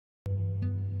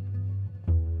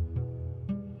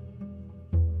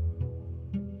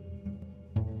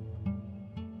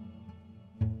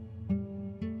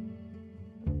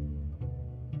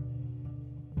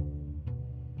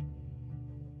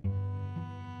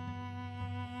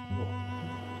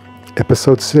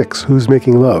Episode 6, Who's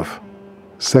Making Love?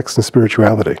 Sex and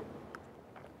Spirituality.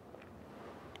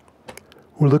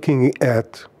 We're looking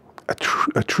at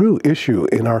a true issue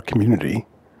in our community,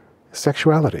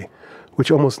 sexuality,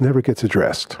 which almost never gets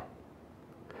addressed.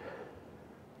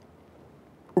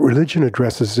 Religion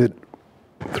addresses it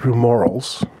through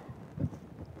morals,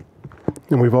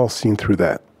 and we've all seen through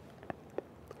that.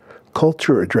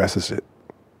 Culture addresses it,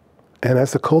 and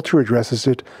as the culture addresses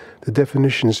it, the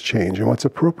definitions change, and what's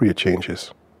appropriate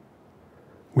changes.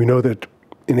 We know that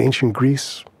in ancient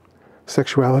Greece,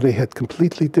 sexuality had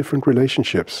completely different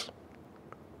relationships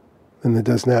than it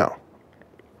does now.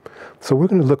 So we're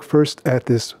going to look first at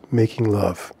this making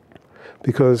love,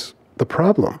 because the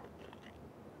problem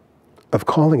of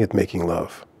calling it making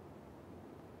love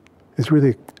is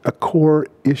really a core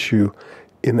issue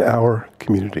in our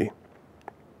community.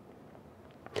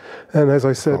 And as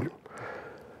I said,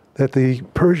 that the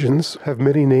Persians have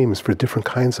many names for different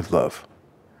kinds of love,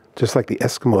 just like the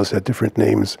Eskimos had different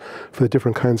names for the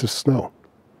different kinds of snow.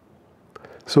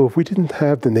 So if we didn't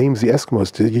have the names the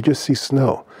Eskimos did, you just see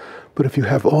snow. But if you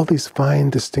have all these fine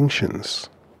distinctions,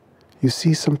 you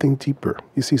see something deeper,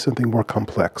 you see something more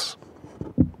complex.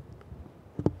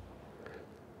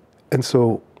 And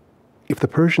so if the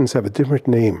Persians have a different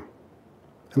name,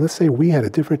 and let's say we had a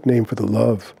different name for the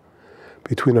love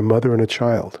between a mother and a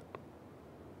child,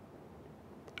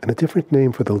 and a different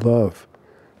name for the love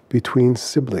between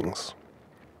siblings,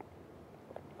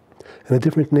 and a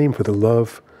different name for the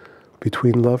love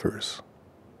between lovers,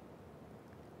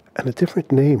 and a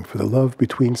different name for the love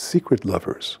between secret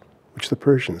lovers, which the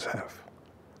Persians have.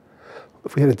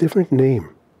 If we had a different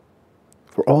name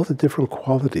for all the different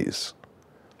qualities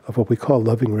of what we call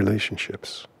loving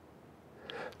relationships,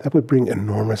 that would bring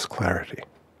enormous clarity.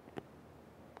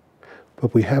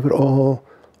 But we have it all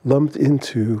lumped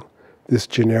into this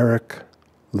generic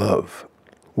love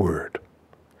word.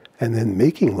 And then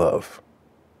making love.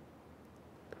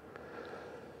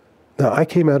 Now, I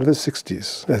came out of the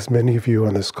 60s, as many of you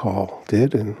on this call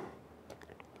did, and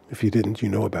if you didn't, you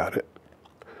know about it,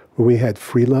 where we had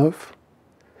free love,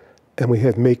 and we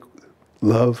had make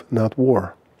love, not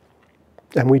war.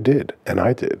 And we did, and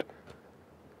I did.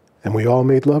 And we all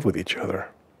made love with each other.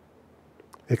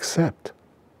 Except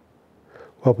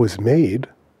what was made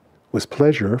was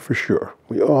pleasure, for sure.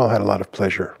 We all had a lot of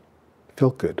pleasure.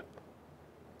 Felt good.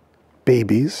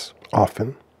 Babies,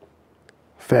 often.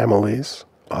 Families,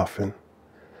 often.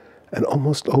 And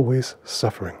almost always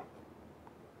suffering.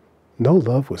 No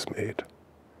love was made.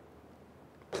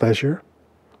 Pleasure,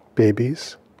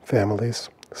 babies, families,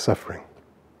 suffering.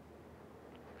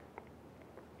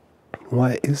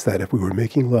 Why is that? If we were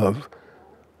making love,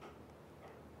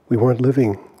 we weren't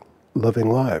living loving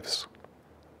lives.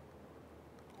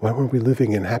 Why weren't we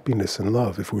living in happiness and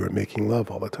love if we were making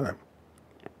love all the time?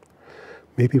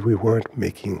 Maybe we weren't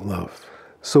making love.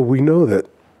 So we know that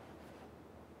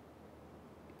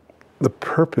the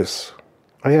purpose,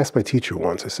 I asked my teacher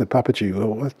once, I said, Papaji,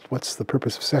 what's the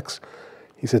purpose of sex?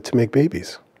 He said, to make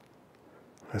babies.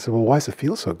 I said, well, why does it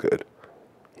feel so good?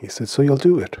 He said, so you'll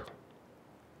do it.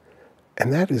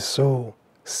 And that is so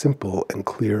simple and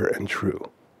clear and true.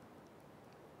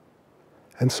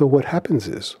 And so what happens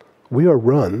is, we are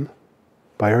run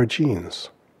by our genes.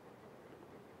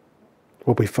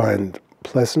 What we find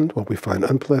pleasant, what we find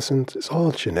unpleasant, is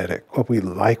all genetic. What we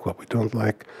like, what we don't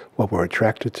like, what we're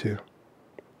attracted to,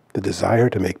 the desire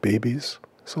to make babies,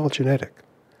 it's all genetic.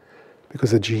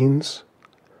 Because the genes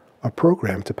are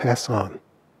programmed to pass on.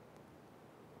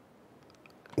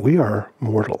 We are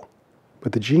mortal,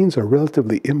 but the genes are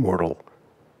relatively immortal.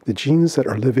 The genes that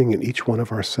are living in each one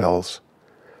of our cells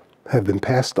have been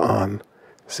passed on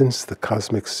since the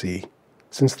cosmic sea,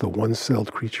 since the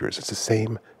one-celled creatures. It's the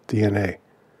same DNA.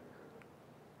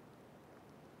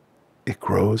 It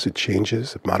grows, it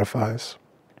changes, it modifies,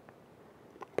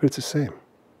 but it's the same.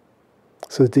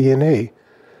 So the DNA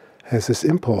has this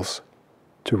impulse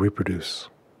to reproduce,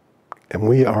 and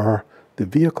we are the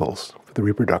vehicles for the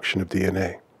reproduction of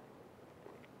DNA.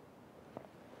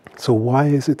 So why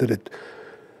is it that it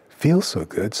feels so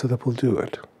good so that we'll do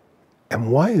it?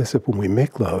 And why is it when we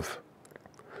make love,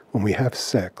 when we have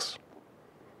sex,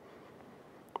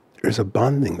 there's a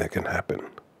bonding that can happen?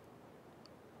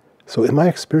 So in my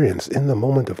experience, in the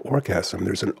moment of orgasm,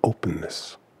 there's an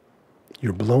openness.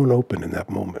 You're blown open in that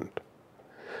moment.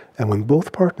 And when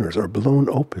both partners are blown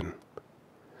open,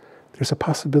 there's a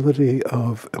possibility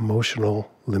of emotional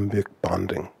limbic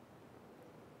bonding.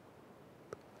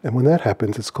 And when that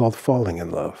happens, it's called falling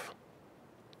in love.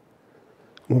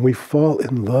 When we fall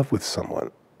in love with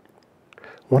someone,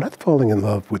 we're not falling in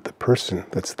love with the person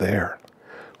that's there.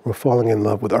 We're falling in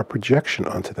love with our projection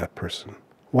onto that person,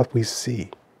 what we see.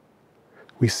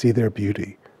 We see their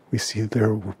beauty. We see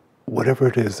their, whatever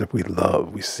it is that we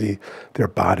love. We see their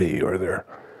body or their,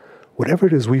 whatever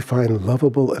it is we find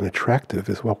lovable and attractive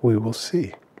is what we will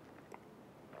see.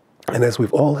 And as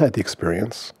we've all had the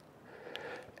experience,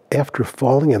 after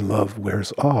falling in love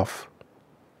wears off,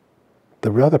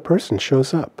 the other person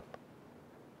shows up.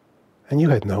 And you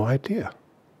had no idea.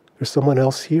 There's someone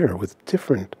else here with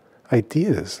different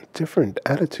ideas, different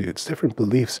attitudes, different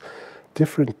beliefs,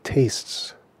 different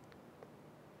tastes.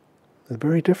 They're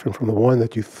very different from the one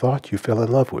that you thought you fell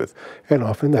in love with. And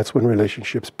often that's when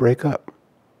relationships break up.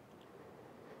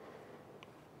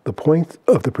 The point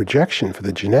of the projection for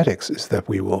the genetics is that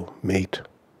we will mate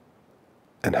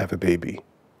and have a baby.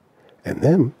 And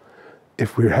then,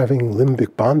 if we're having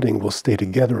limbic bonding, we'll stay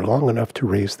together long enough to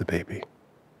raise the baby.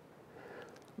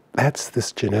 That's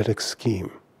this genetic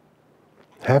scheme.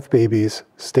 Have babies,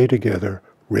 stay together,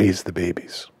 raise the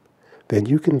babies. Then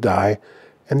you can die,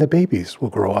 and the babies will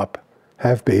grow up,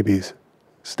 have babies,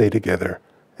 stay together,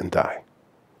 and die.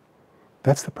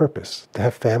 That's the purpose, to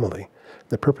have family.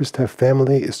 The purpose to have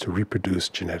family is to reproduce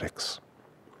genetics.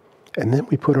 And then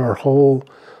we put our whole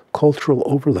cultural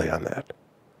overlay on that.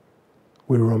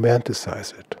 We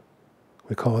romanticize it.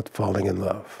 We call it falling in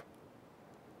love.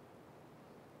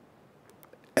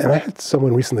 And I had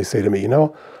someone recently say to me,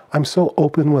 I'm so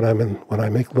open when I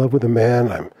make love with a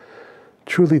man. I'm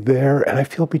truly there, and I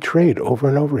feel betrayed over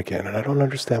and over again, and I don't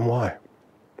understand why.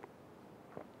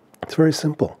 It's very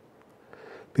simple.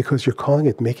 Because you're calling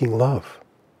it making love.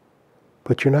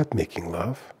 But you're not making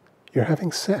love. You're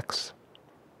having sex.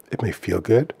 It may feel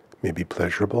good, may be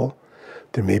pleasurable.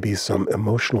 There may be some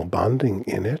emotional bonding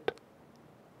in it.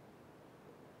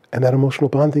 And that emotional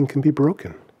bonding can be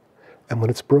broken. And when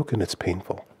it's broken, it's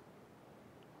painful.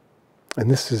 And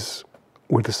this is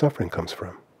where the suffering comes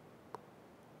from.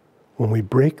 When we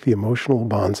break the emotional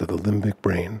bonds of the limbic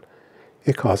brain,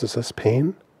 it causes us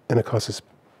pain, and it causes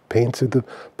pain to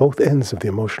both ends of the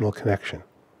emotional connection.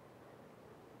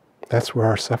 That's where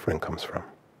our suffering comes from.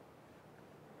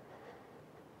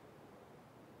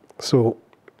 So,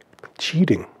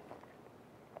 cheating.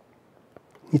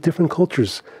 Different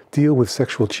cultures deal with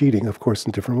sexual cheating, of course,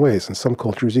 in different ways. In some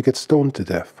cultures, you get stoned to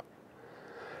death.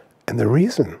 And the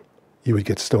reason you would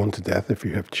get stoned to death if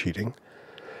you have cheating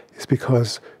is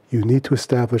because you need to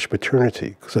establish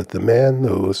paternity, so that the man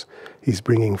knows he's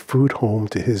bringing food home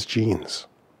to his genes.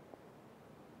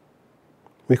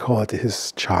 We call it to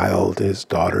his child, to his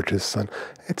daughter, to his son.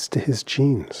 It's to his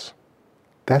genes.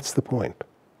 That's the point.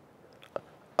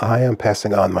 I am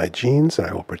passing on my genes, and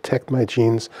I will protect my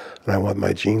genes, and I want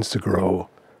my genes to grow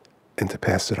and to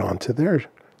pass it on to their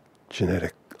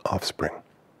genetic offspring.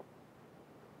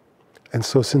 And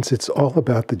so since it's all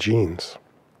about the genes,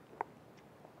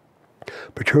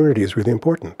 paternity is really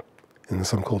important. In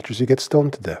some cultures, you get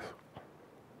stoned to death.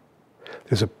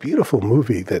 There's a beautiful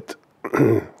movie that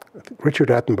Richard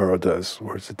Attenborough does,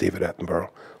 or is it David Attenborough?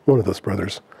 One of those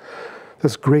brothers.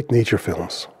 Does great nature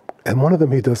films. And one of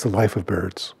them, he does The Life of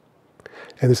Birds.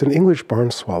 And there's an English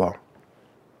barn swallow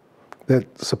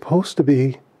that's supposed to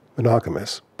be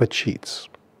monogamous, but cheats.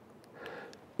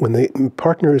 When the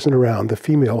partner isn't around, the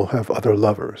female will have other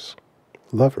lovers,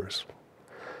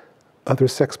 other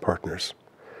sex partners.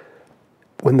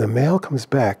 When the male comes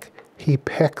back, he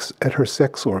pecks at her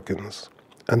sex organs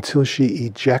until she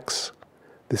ejects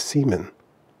the semen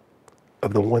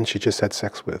of the one she just had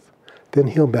sex with. Then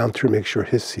he'll mount her, make sure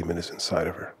his semen is inside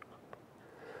of her.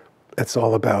 That's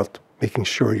all about making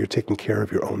sure you're taking care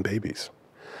of your own babies.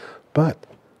 But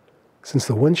since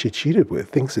the one she cheated with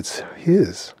thinks it's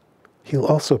his, he'll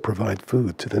also provide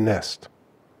food to the nest.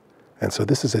 And so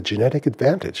this is a genetic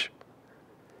advantage.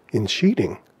 In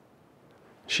cheating,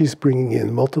 she's bringing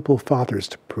in multiple fathers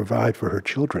to provide for her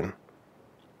children,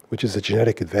 which is a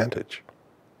genetic advantage.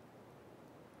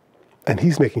 And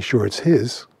he's making sure it's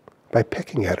his by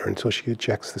pecking at her until she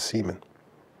ejects the semen.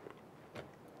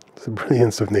 It's the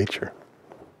brilliance of nature.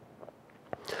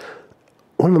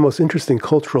 One of the most interesting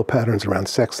cultural patterns around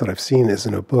sex that I've seen is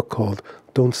in a book called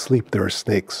Don't Sleep, There Are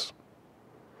Snakes.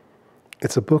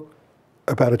 It's a book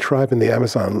about a tribe in the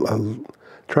Amazon,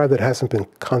 a tribe that hasn't been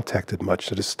contacted much,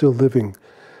 that is still living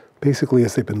basically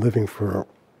as they've been living for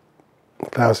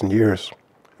 1,000 years.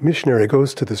 A missionary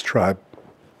goes to this tribe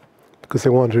because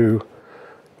they want to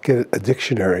get a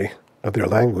dictionary of their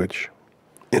language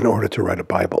in order to write a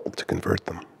Bible to convert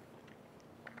them.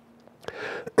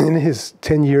 In his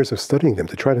 10 years of studying them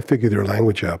to try to figure their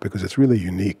language out, because it's really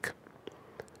unique,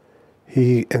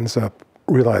 he ends up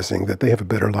realizing that they have a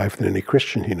better life than any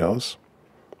Christian he knows.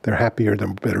 They're happier, they're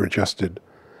better adjusted,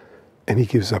 and he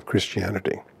gives up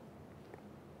Christianity.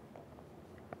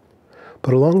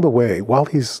 But along the way, while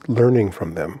he's learning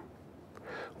from them,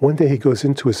 one day he goes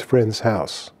into his friend's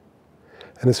house,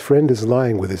 and his friend is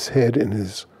lying with his head in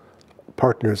his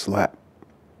partner's lap.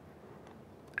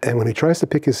 And when he tries to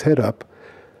pick his head up,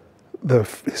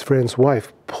 his friend's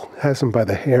wife has him by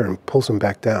the hair and pulls him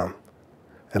back down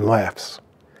and laughs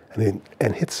and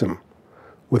hits him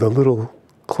with a little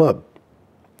club,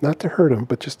 not to hurt him,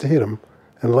 but just to hit him,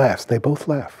 and laughs. They both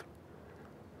laugh.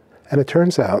 And it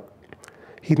turns out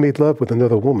he'd made love with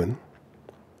another woman,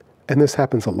 and this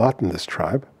happens a lot in this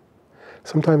tribe.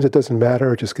 Sometimes it doesn't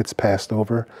matter, it just gets passed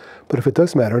over. But if it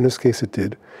does matter, in this case it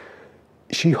did,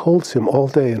 she holds him all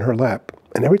day in her lap,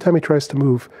 and every time he tries to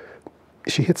move,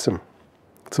 she hits him.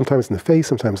 Sometimes in the face,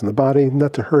 sometimes in the body,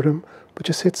 not to hurt him, but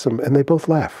just hits him, and they both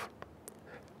laugh.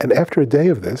 And after a day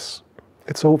of this,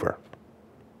 it's over,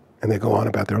 and they go on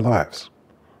about their lives.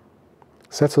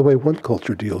 So that's the way one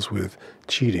culture deals with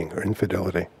cheating or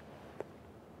infidelity.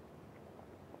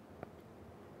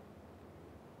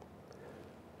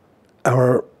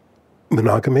 Our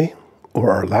monogamy,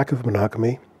 or our lack of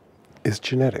monogamy, is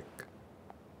genetic.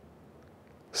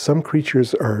 Some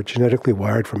creatures are genetically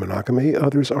wired for monogamy,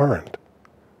 others aren't.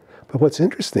 But what's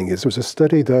interesting is there's a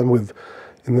study done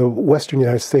in the western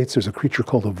United States, there's a creature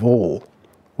called a vole,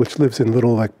 which lives in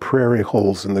little like prairie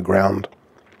holes in the ground.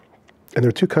 And there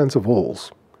are two kinds of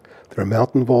voles. There are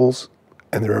mountain voles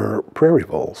and there are prairie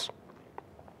voles.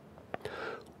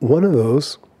 One of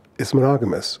those is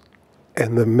monogamous,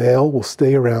 and the male will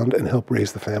stay around and help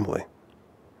raise the family.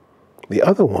 The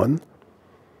other one,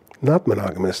 not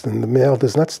monogamous, and the male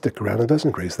does not stick around and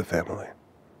doesn't raise the family.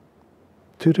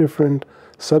 Two different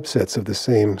subsets of the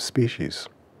same species.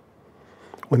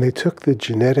 When they took the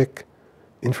genetic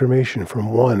information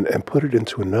from one and put it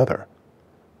into another,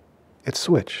 it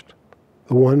switched.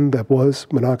 The one that was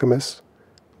monogamous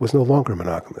was no longer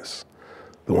monogamous.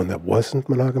 The one that wasn't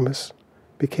monogamous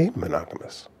became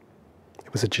monogamous.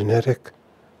 It was a genetic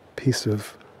piece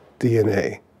of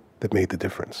DNA that made the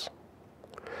difference.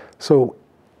 So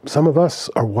some of us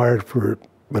are wired for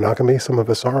monogamy, some of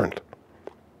us aren't.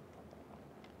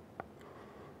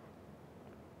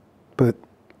 But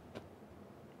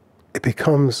it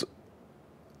becomes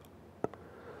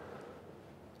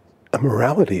a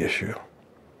morality issue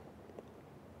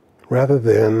rather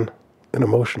than an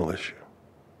emotional issue.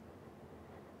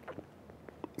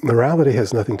 Morality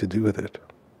has nothing to do with it.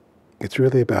 It's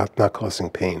really about not causing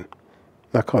pain,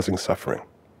 not causing suffering.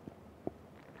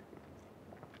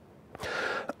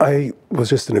 I was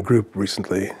just in a group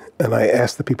recently, and I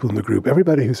asked the people in the group,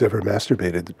 everybody who's ever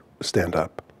masturbated, stand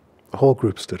up. The whole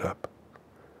group stood up.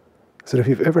 I said, if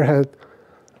you've ever had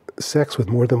sex with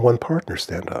more than one partner,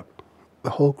 stand up.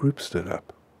 The whole group stood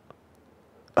up.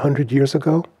 100 years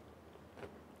ago,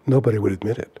 nobody would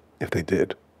admit it if they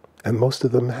did, and most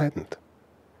of them hadn't.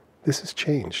 This has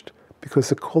changed because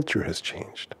the culture has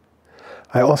changed.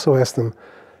 I also asked them,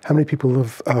 how many people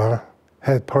have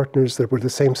had partners that were the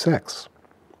same sex?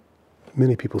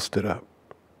 Many people stood up.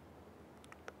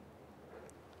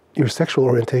 Your sexual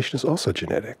orientation is also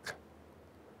genetic.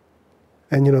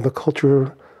 And you know,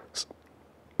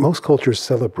 most cultures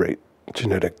celebrate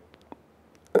genetic,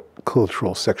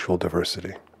 cultural, sexual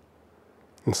diversity.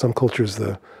 In some cultures,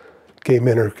 the gay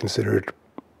men are considered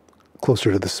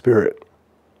closer to the spirit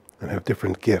and have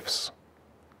different gifts.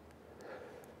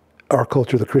 Our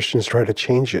culture, the Christians, try to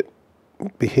change it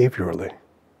behaviorally,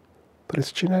 but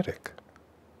it's genetic.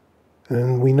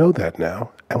 And we know that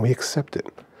now, and we accept it.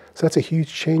 So that's a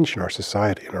huge change in our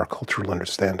society and our cultural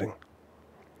understanding.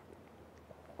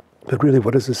 But really,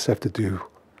 what does this have to do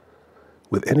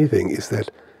with anything is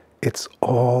that it's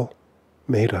all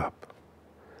made up.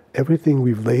 Everything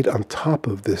we've laid on top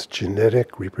of this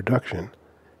genetic reproduction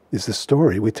is the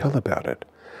story we tell about it.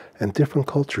 And different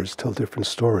cultures tell different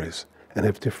stories and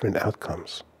have different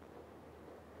outcomes.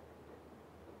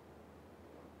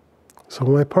 So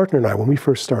my partner and I, when we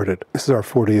first started, this is our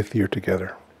 40th year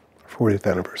together, 40th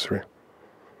anniversary.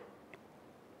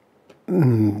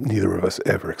 Neither of us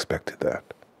ever expected that.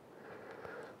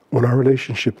 When our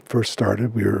relationship first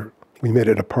started, we met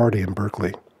at a party in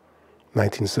Berkeley,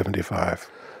 1975.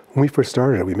 When we first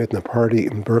started, we met in a party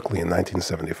in Berkeley in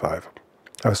 1975.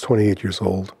 I was 28 years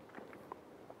old.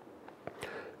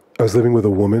 I was living with a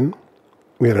woman.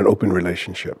 We had an open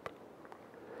relationship.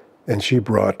 And she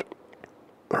brought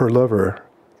her lover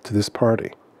to this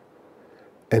party.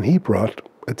 And he brought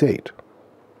a date.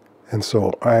 And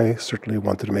so I certainly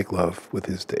wanted to make love with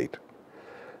his date.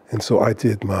 And so I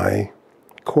did my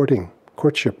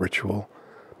courtship ritual,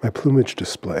 my plumage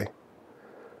display.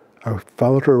 I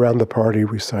followed her around the party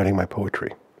reciting my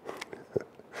poetry.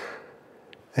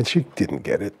 And she didn't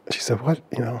get it. She said, what,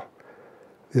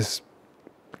 this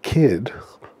kid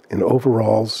in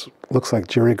overalls, looks like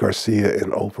Jerry Garcia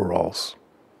in overalls,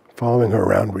 following her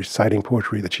around reciting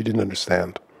poetry that she didn't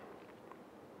understand.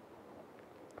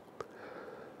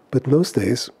 But in those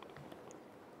days,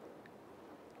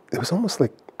 it was almost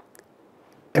like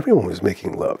everyone was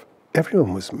making love.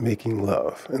 Everyone was making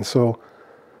love. And so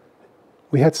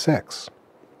we had sex,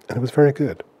 and it was very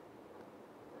good.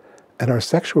 And our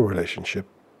sexual relationship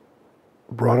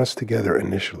brought us together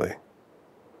initially.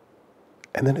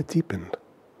 And then it deepened.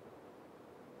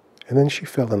 And then she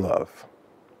fell in love.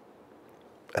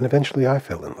 And eventually I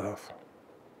fell in love.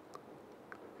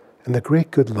 And the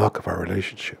great good luck of our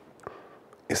relationship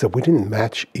is that we didn't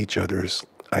match each other's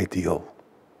ideal.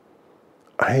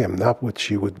 I am not what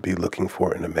she would be looking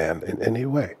for in a man in any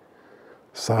way.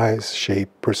 Size, shape,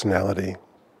 personality,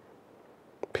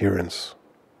 appearance.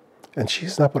 And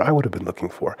she's not what I would have been looking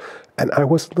for. And I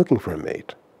wasn't looking for a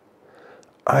mate.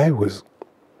 I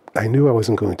knew I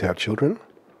wasn't going to have children.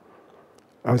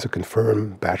 I was a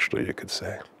confirmed bachelor, you could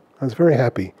say. I was very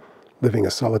happy living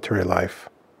a solitary life.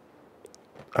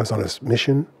 I was on a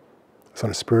mission. I was on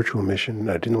a spiritual mission,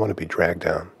 and I didn't want to be dragged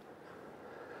down.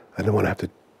 I didn't want to have to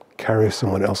carry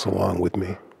someone else along with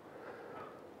me.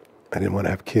 I didn't want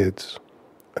to have kids.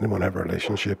 I didn't want to have a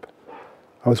relationship.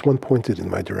 I was one pointed in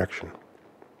my direction.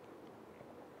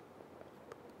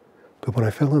 But when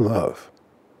I fell in love,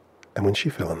 and when she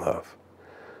fell in love,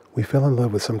 we fell in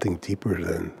love with something deeper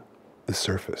than the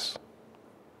surface.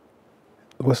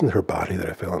 It wasn't her body that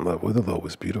I fell in love with, although it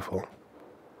was beautiful. It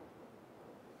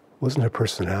wasn't her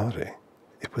personality.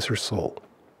 It was her soul.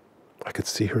 I could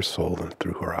see her soul and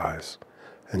through her eyes,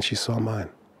 and she saw mine.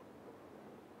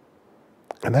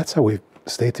 And that's how we've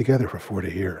stayed together for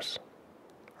 40 years.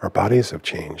 Our bodies have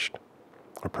changed.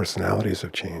 Our personalities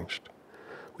have changed.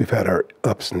 We've had our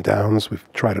ups and downs. We've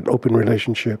tried an open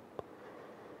relationship.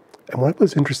 And what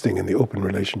was interesting in the open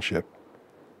relationship,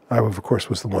 I, of course,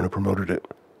 was the one who promoted it,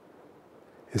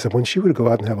 is that when she would go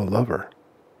out and have a lover,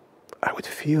 I would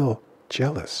feel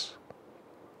jealous.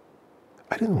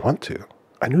 I didn't want to.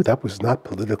 I knew that was not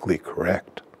politically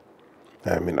correct.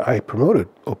 I mean, I promoted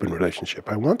open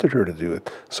relationship. I wanted her to do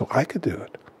it so I could do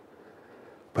it.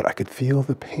 But I could feel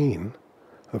the pain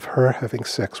of her having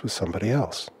sex with somebody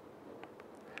else.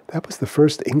 That was the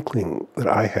first inkling that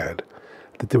I had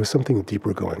that there was something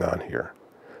deeper going on here,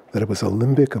 that it was a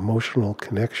limbic emotional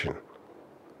connection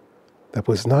that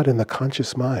was not in the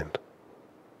conscious mind.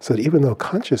 So that even though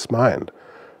conscious mind,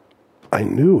 I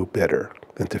knew better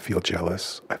than to feel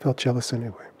jealous, I felt jealous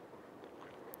anyway.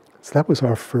 So that was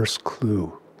our first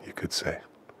clue, you could say.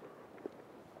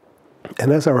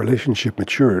 And as our relationship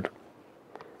matured,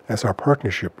 as our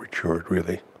partnership matured,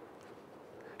 really,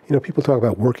 you know, people talk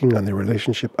about working on their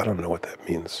relationship. I don't know what that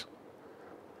means.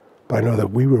 But I know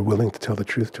that we were willing to tell the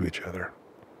truth to each other.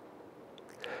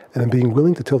 And in being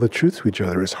willing to tell the truth to each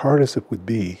other, as hard as it would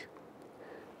be,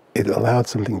 it allowed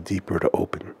something deeper to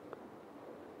open.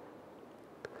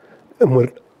 And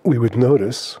what we would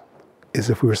notice is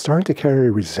if we were starting to carry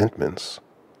resentments,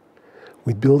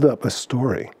 we'd build up a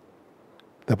story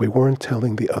that we weren't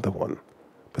telling the other one,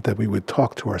 but that we would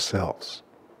talk to ourselves.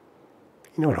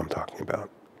 You know what I'm talking about.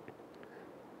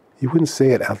 You wouldn't say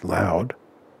it out loud,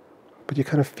 but you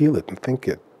kind of feel it and think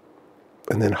it,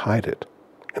 and then hide it,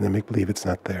 and then make believe it's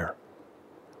not there.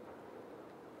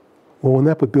 Well, when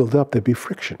that would build up, there'd be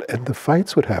friction, and the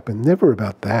fights would happen, never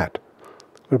about that,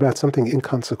 but about something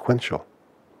inconsequential.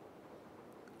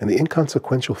 And the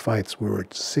inconsequential fights were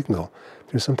a signal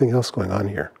there's something else going on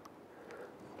here.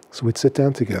 So we'd sit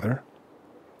down together,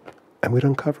 and we'd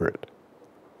uncover it.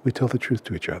 We'd tell the truth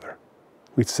to each other.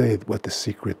 We'd say what the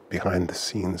secret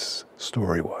behind-the-scenes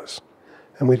story was,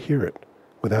 and we'd hear it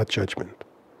without judgment.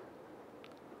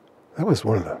 That was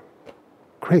one of the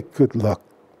great good luck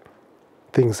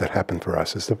things that happened for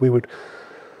us, is that we would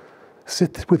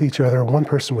sit with each other, and one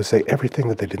person would say everything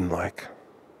that they didn't like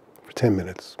for 10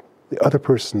 minutes. The other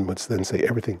person would then say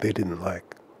everything they didn't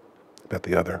like about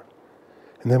the other.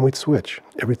 And then we'd switch.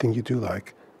 Everything you do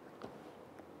like.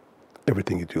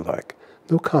 Everything you do like.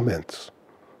 No comments.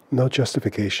 No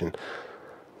justification.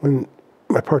 When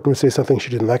my partner would say something she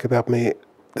didn't like about me,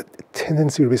 the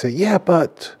tendency would be to say, yeah,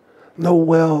 but, no,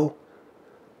 well.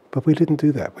 But we didn't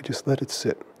do that. We just let it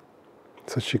sit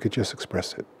so she could just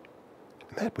express it.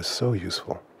 And that was so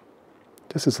useful.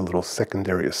 Just as a little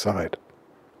secondary aside.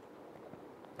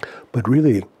 But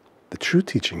really, the true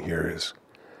teaching here is,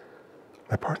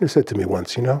 my partner said to me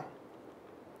once, you know,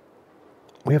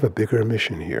 we have a bigger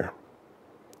mission here.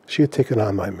 She had taken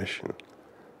on my mission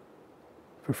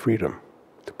for freedom,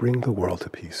 to bring the world to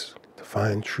peace, to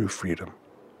find true freedom.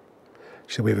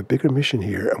 She said, we have a bigger mission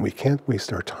here, and we can't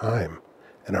waste our time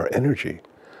and our energy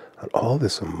on all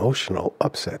this emotional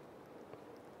upset.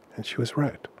 And she was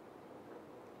right.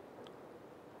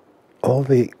 All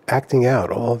the acting out,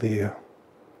 all the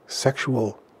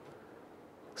sexual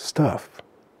stuff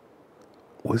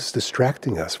was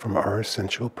distracting us from our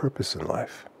essential purpose in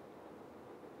life.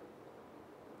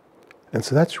 And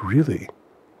so that's really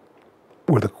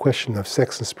where the question of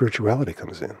sex and spirituality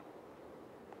comes in.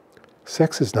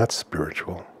 Sex is not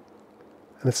spiritual,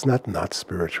 and it's not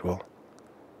spiritual.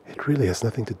 It really has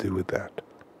nothing to do with that.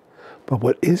 But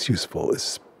what is useful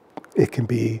is it can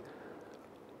be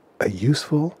a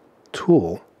useful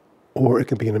tool, or it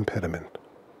can be an impediment.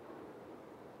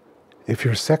 If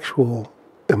your sexual,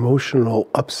 emotional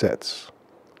upsets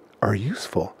are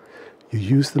useful, you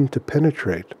use them to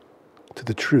penetrate to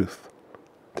the truth,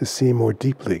 to see more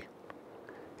deeply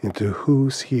into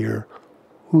who's here,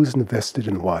 who's invested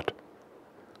in what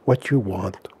you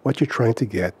want, what you're trying to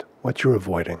get, what you're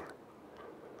avoiding.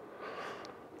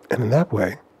 And in that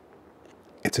way,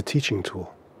 it's a teaching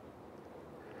tool.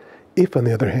 If, on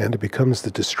the other hand, it becomes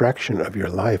the distraction of your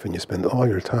life and you spend all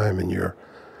your time in your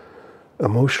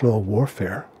emotional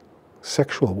warfare,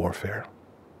 sexual warfare,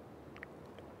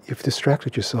 you've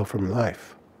distracted yourself from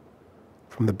life,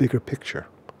 from the bigger picture.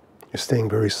 You're staying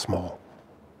very small.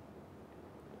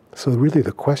 So really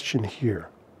the question here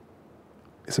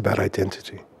is about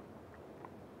identity.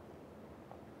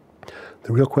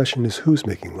 The real question is who's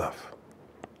making love?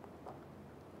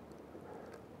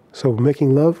 So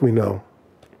making love, we know,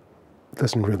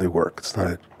 doesn't really work. It's not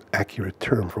an accurate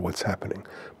term for what's happening.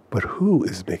 But who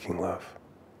is making love?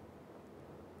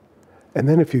 And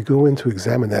then if you go in to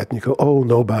examine that and you go, oh,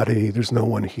 nobody, there's no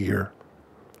one here.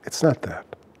 It's not that.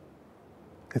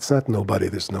 It's not nobody,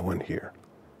 there's no one here.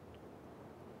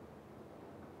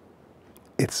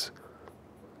 It's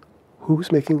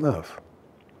who's making love?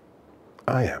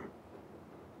 I am.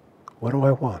 What do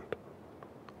I want?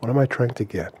 What am I trying to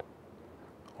get?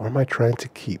 What am I trying to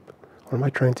keep? What am I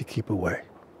trying to keep away?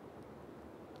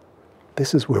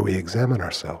 This is where we examine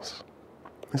ourselves.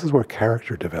 This is where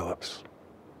character develops.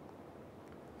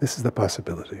 This is the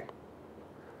possibility.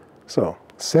 So,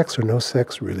 sex or no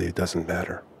sex really doesn't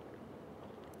matter.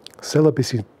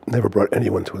 Celibacy never brought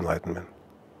anyone to enlightenment.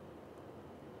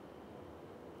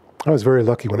 I was very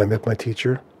lucky when I met my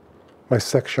teacher. My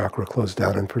sex chakra closed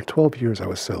down, and for 12 years I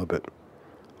was celibate.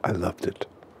 I loved it.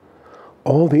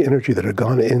 All the energy that had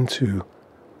gone into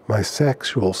my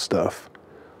sexual stuff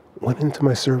went into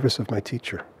my service of my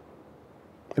teacher.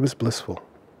 It was blissful.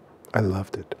 I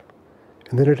loved it.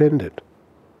 And then it ended,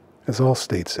 as all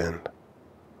states end.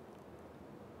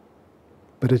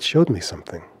 But it showed me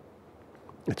something.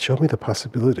 It showed me the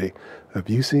possibility of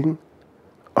using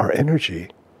our energy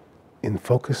in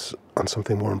focus on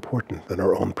something more important than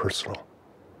our own personal.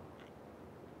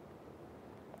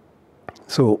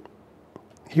 So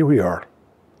here we are.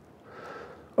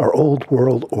 Our old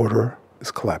world order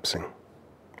is collapsing.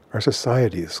 Our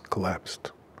society is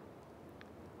collapsed.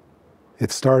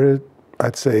 It started,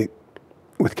 I'd say,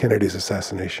 with Kennedy's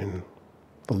assassination,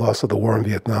 the loss of the war in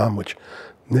Vietnam, which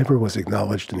never was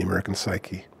acknowledged in the American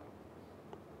psyche.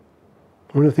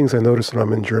 One of the things I noticed when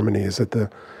I'm in Germany is that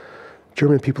the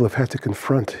German people have had to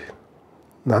confront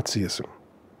Nazism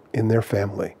in their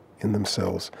family, in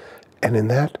themselves. And in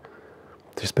that,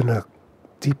 there's been a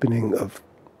deepening. The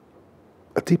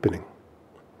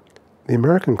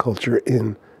American culture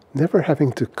in never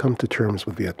having to come to terms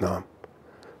with Vietnam.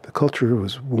 The culture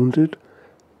was wounded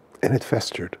and it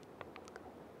festered.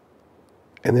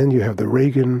 And then you have the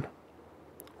Reagan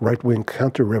right-wing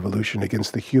counter-revolution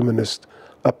against the humanist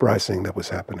uprising that was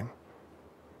happening.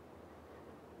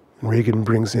 Reagan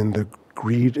brings in the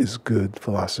greed is good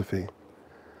philosophy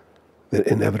that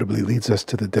inevitably leads us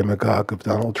to the demagogue of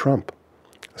Donald Trump,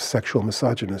 a sexual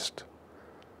misogynist.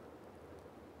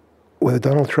 Whether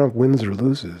Donald Trump wins or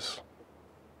loses,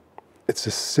 it's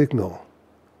a signal.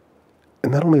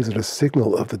 And not only is it a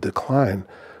signal of the decline,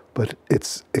 but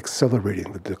it's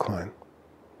accelerating the decline.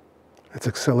 It's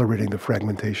accelerating the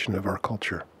fragmentation of our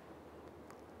culture.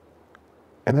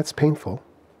 And that's painful.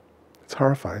 It's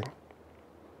horrifying.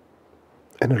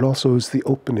 And it also is the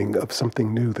opening of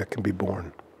something new that can be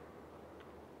born.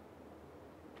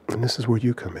 And this is where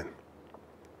you come in.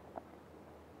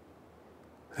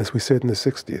 As we said in the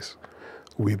 60s,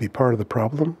 will you be part of the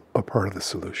problem or part of the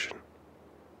solution?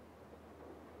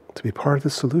 To be part of the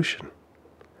solution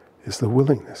is the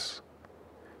willingness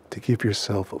to give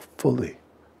yourself fully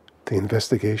the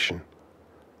investigation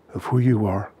of who you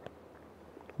are,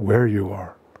 where you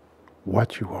are,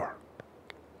 what you are.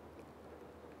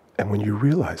 And when you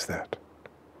realize that,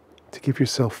 to give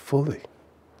yourself fully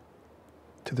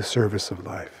to the service of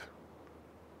life,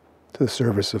 to the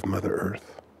service of Mother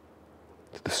Earth,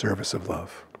 to the service of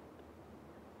love.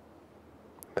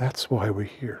 That's why we're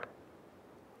here.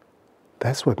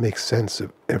 That's what makes sense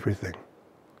of everything.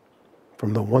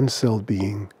 From the one-celled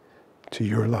being to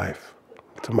your life,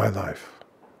 to my life.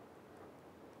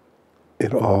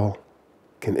 It all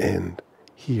can end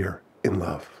here in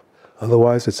love.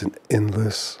 Otherwise, it's an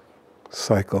endless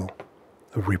cycle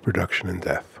of reproduction and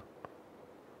death.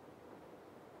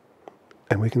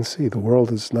 And we can see the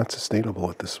world is not sustainable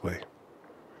at this way.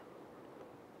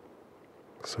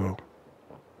 So,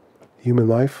 human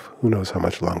life, who knows how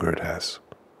much longer it has.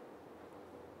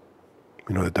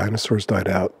 We know the dinosaurs died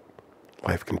out,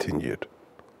 life continued.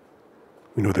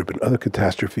 We know there have been other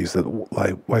catastrophes that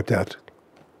wiped out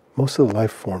most of the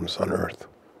life forms on Earth,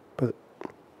 but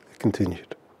it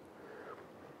continued.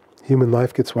 Human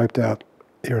life gets wiped out,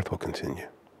 the Earth will continue.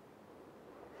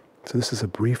 So this is a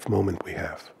brief moment we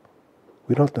have.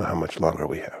 We don't know how much longer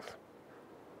we have.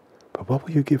 But what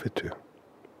will you give it to?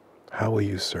 How will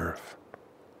you serve?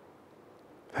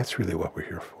 That's really what we're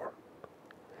here for.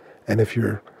 And if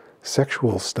your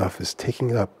sexual stuff is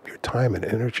taking up your time and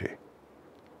energy,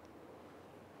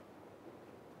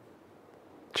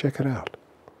 check it out.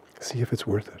 See if it's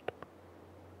worth it.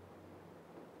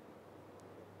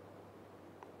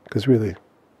 Because really,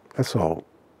 that's all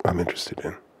I'm interested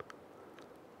in.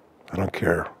 I don't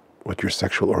care what your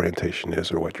sexual orientation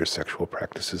is or what your sexual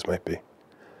practices might be.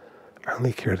 I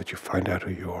only care that you find out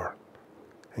who you are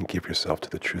and give yourself to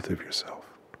the truth of yourself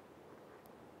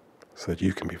so that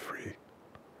you can be free.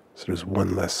 So there's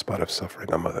one less spot of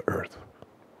suffering on Mother Earth.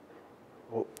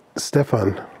 Well,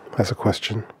 Stefan has a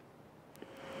question.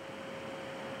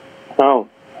 Oh,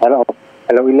 hello.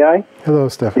 Hello, Eli. Hello,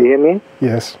 Stefan. Do you hear me?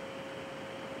 Yes.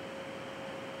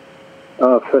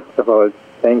 First of all,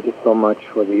 thank you so much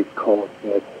for these calls.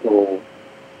 They're so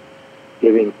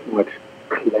giving so much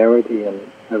clarity,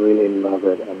 and I really love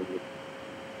it. And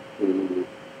really,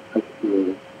 I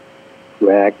feel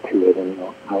dragged to it, and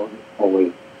I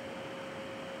always.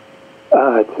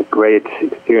 It's a great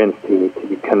experience to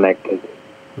be connected.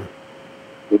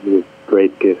 It is a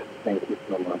great gift. Thank you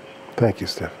so much. Thank you,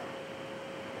 Stefan.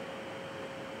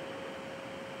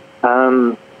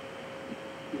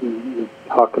 You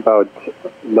talk about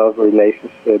love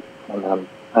relationships, and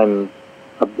I'm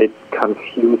a bit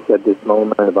confused at this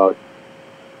moment about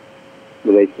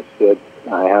relationships.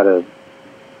 I had a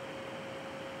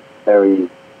very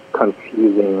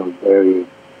confusing, very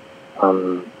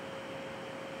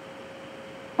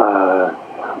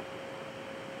a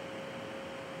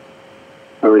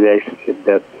relationship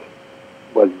that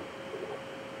was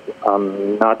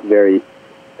not very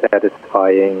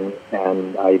satisfying,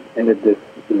 and I ended this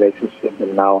relationship,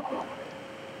 and now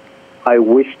I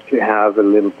wish to have a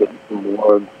little bit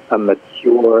more a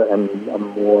mature and a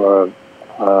more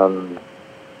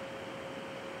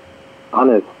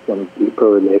honest and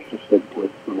deeper relationship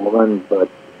with the woman, but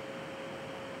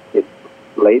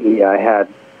lately I had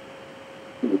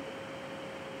this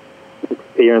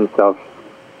experience of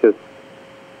just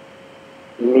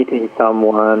meeting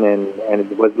someone, and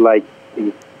it was like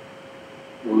these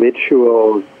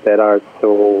rituals that are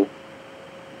so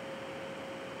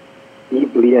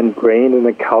deeply ingrained in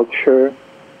the culture,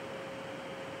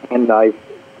 and I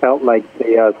felt like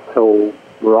they are so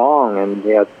wrong and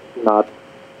they are not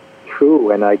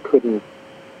true, and I couldn't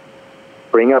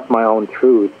bring up my own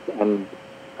truth, and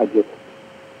I just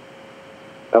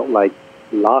felt like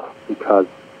lost because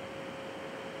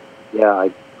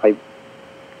I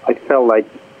felt like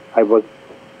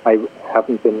I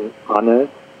haven't been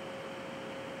honest.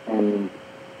 And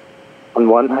on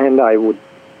one hand, I would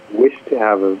wish to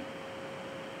have a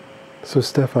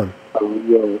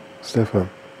real... Stefan,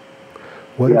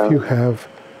 what if you have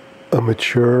a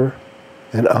mature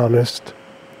and honest,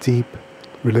 deep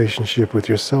relationship with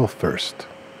yourself first?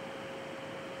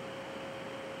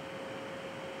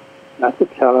 That's a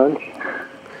challenge.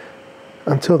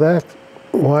 Until that,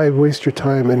 why waste your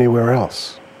time anywhere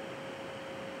else?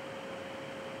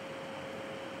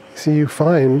 See, you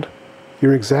find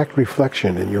your exact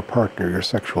reflection in your partner, your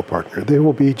sexual partner. They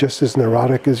will be just as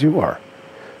neurotic as you are.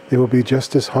 They will be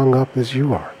just as hung up as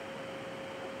you are.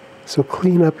 So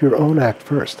clean up your own act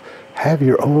first. Have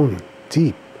your own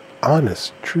deep,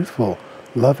 honest, truthful,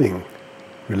 loving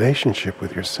relationship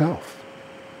with yourself.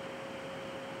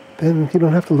 Then you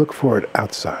don't have to look for it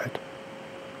outside.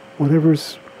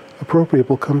 Whatever's appropriate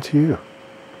will come to you.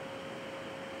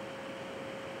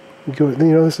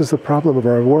 This is the problem of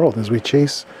our world, is we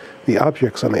chase the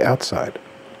objects on the outside.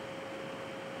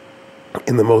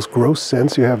 In the most gross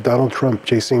sense, you have Donald Trump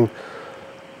chasing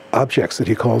objects that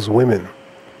he calls women.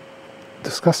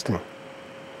 Disgusting.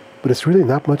 But it's really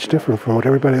not much different from what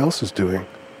everybody else is doing.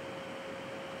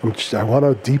 I want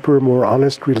a deeper, more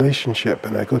honest relationship,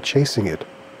 and I go chasing it.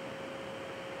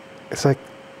 It's like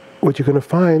what you're going to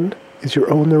find is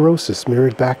your own neurosis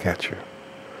mirrored back at you.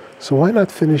 So why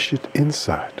not finish it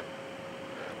inside?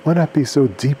 Why not be so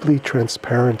deeply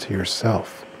transparent to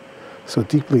yourself, so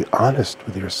deeply honest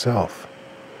with yourself,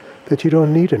 that you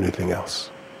don't need anything else?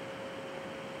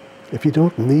 If you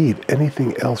don't need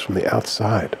anything else from the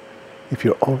outside, if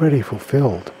you're already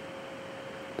fulfilled,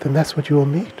 then that's what you will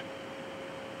meet.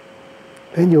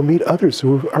 Then you'll meet others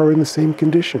who are in the same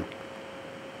condition.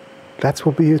 That's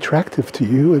what will be attractive to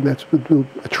you, and that's what will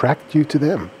attract you to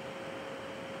them.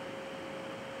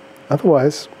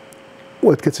 Otherwise,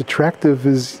 what gets attractive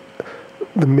is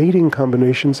the mating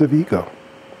combinations of ego.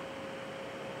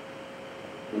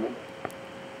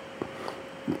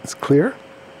 It's clear?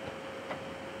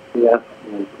 Yes,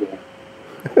 very clear.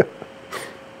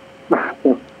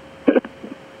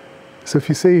 So if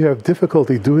you say you have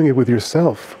difficulty doing it with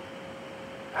yourself,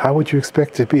 how would you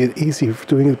expect to be easy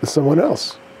doing it with someone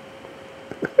else?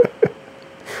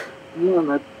 Yeah,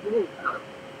 that's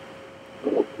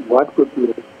what would be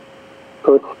the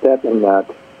first step in that,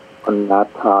 on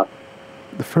that path?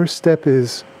 The first step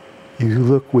is you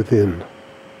look within.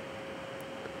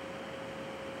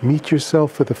 Meet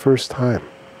yourself for the first time.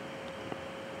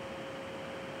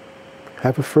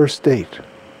 Have a first date.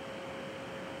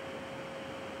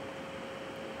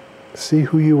 See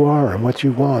who you are and what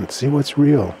you want. See what's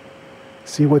real.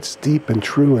 See what's deep and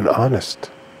true and honest.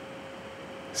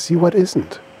 See what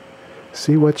isn't.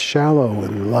 See what's shallow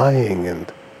and lying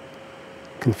and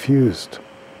confused.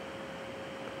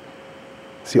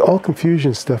 See, all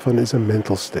confusion, Stefan, is a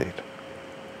mental state.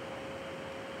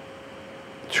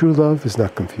 True love is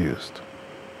not confused.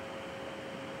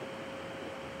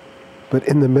 But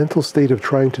in the mental state of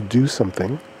trying to do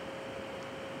something,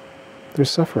 there's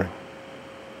suffering.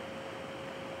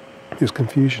 There's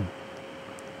confusion.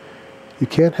 You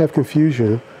can't have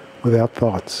confusion without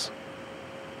thoughts.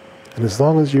 And as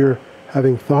long as you're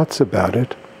having thoughts about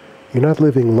it, you're not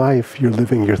living life, you're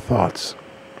living your thoughts.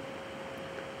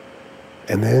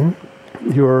 And then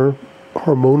you're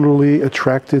hormonally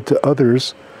attracted to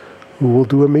others who will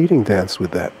do a mating dance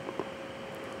with that.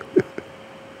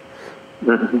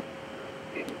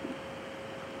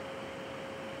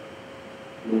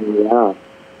 Yeah.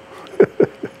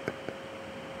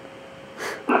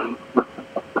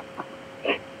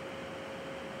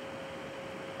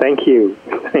 Thank you.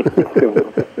 Thank you so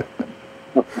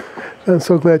much. I'm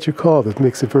so glad you called. It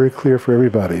makes it very clear for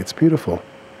everybody. It's beautiful.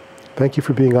 Thank you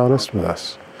for being honest with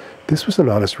us. This was an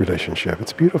honest relationship.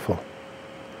 It's beautiful.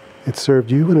 It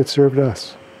served you and it served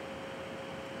us.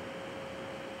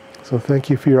 So thank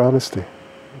you for your honesty.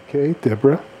 Okay,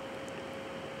 Deborah.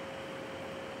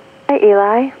 Hi,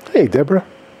 Eli. Hey, Deborah.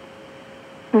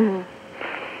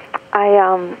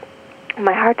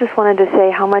 My heart just wanted to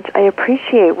say how much I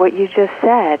appreciate what you just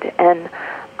said, and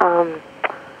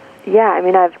yeah, I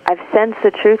mean, I've sensed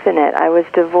the truth in it. I was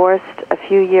divorced a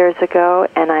few years ago,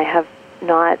 and I have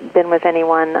not been with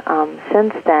anyone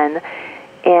since then,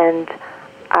 and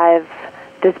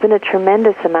there's been a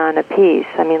tremendous amount of peace.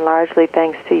 I mean, largely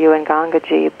thanks to you and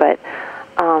Gangaji, but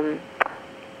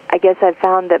I guess I've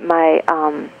found that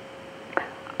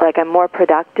I'm more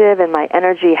productive, and my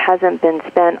energy hasn't been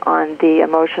spent on the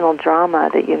emotional drama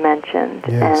that you mentioned.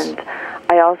 Yes. And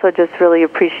I also just really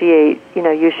appreciate,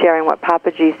 you sharing what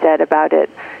Papaji said about it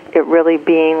really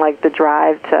being like the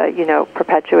drive to,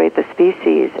 perpetuate the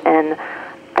species. And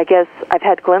I guess I've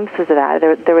had glimpses of that.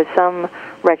 There was some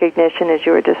recognition as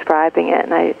you were describing it,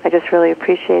 and I just really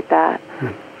appreciate that.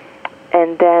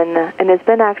 And there's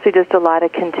been actually just a lot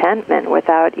of contentment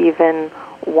without even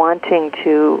wanting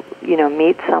to,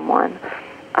 meet someone,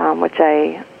 which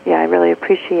I really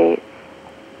appreciate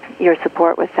your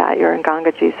support with that, your and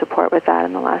Gangaji's support with that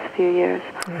in the last few years.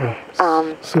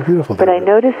 Oh, so beautiful. But I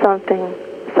noticed something.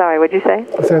 Sorry, what'd you say?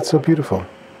 That's so beautiful.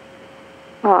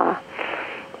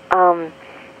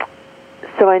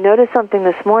 So I noticed something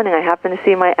this morning. I happened to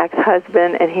see my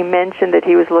ex-husband, and he mentioned that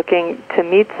he was looking to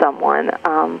meet someone,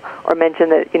 or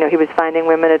mentioned that he was finding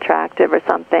women attractive or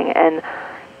something, and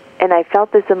I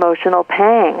felt this emotional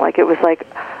pang. Like it was like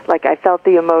I felt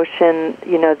the emotion,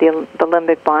 the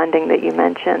limbic bonding that you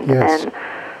mentioned. Yes. And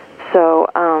so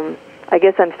I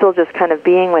guess I'm still just kind of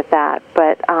being with that.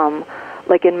 But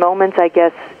like in moments, I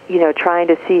guess, trying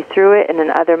to see through it, and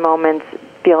in other moments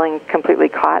feeling completely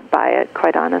caught by it,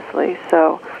 quite honestly.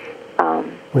 So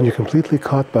when you're completely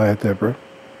caught by it, Deborah,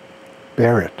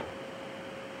 bear it.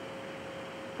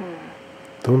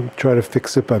 Don't try to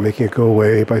fix it by making it go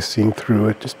away, by seeing through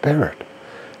it. Just bear it.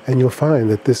 And you'll find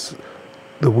that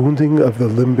the wounding of the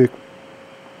limbic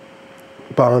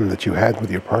bond that you had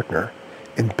with your partner,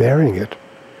 in bearing it,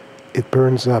 it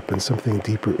burns up and something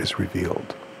deeper is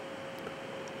revealed.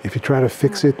 If you try to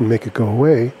fix it and make it go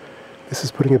away, this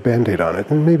is putting a Band-Aid on it.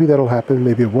 And maybe that'll happen,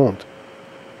 maybe it won't.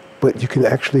 But you can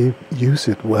actually use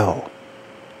it well.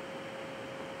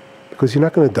 Because you're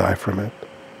not going to die from it.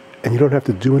 And you don't have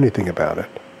to do anything about it.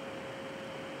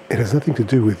 It has nothing to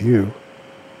do with you.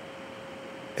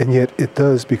 And yet it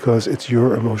does, because it's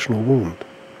your emotional wound.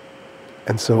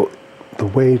 And so the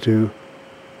way to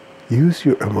use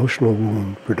your emotional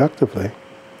wound productively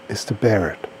is to bear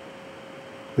it,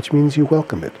 which means you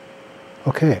welcome it.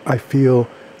 Okay, I feel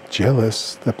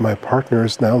jealous that my partner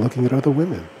is now looking at other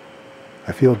women.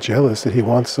 I feel jealous that he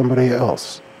wants somebody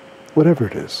else. Whatever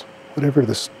it is, whatever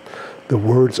the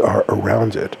words are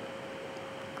around it,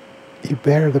 you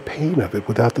bear the pain of it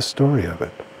without the story of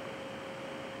it.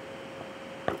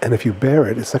 And if you bear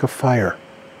it, it's like a fire.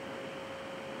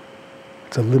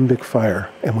 It's a limbic fire.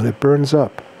 And when it burns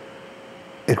up,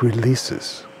 it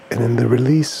releases. And in the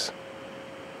release,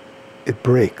 it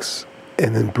breaks.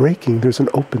 And in breaking, there's an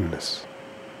openness.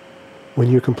 When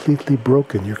you're completely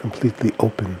broken, you're completely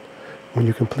open. When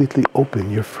you're completely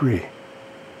open, you're free.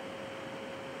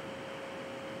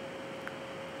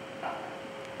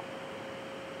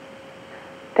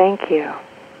 Thank you.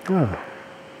 Oh.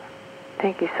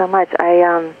 Thank you so much.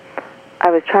 I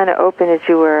was trying to open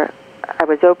I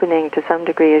was opening to some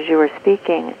degree as you were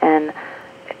speaking, and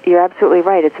you're absolutely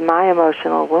right. It's my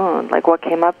emotional wound. Like, what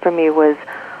came up for me was,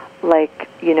 like,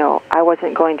 I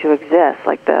wasn't going to exist.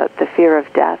 Like, the fear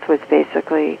of death was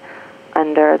basically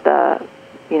under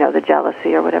the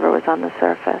jealousy or whatever was on the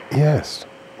surface. Yes.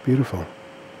 Beautiful.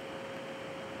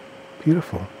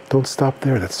 Beautiful. Don't stop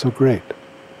there. That's so great.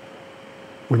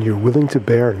 When you're willing to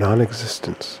bear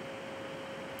non-existence,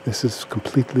 this is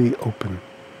completely open.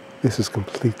 This is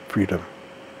complete freedom.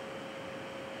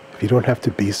 If you don't have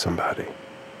to be somebody.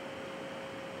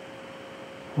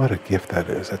 What a gift that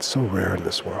is. That's so rare in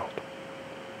this world.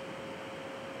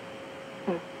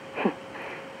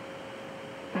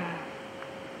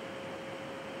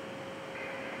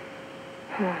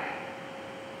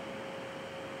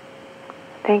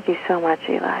 Thank you so much,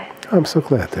 Eli. I'm so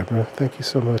glad, Deborah. Thank you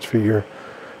so much for your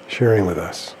sharing with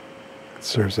us. It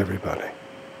serves everybody.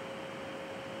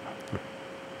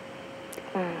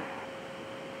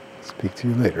 Speak to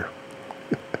you later.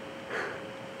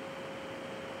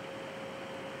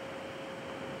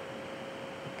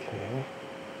 Okay.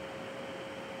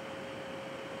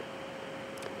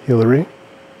 Hillary?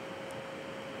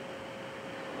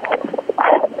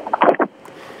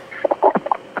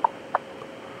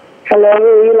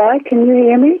 Hello, Eli. Can you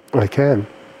hear me? I can.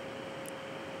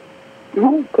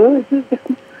 Oh, good.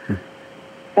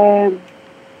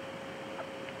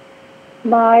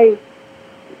 My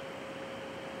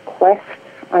quest,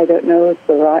 I don't know if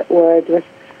the right word, but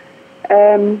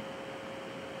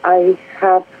I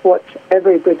have what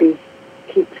everybody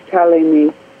keeps telling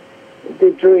me,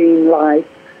 the dream life,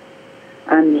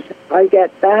 and I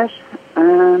get that,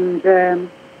 and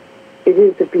it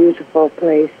is a beautiful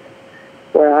place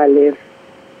where I live.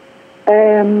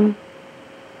 There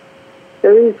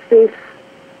is this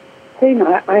thing,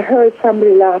 I heard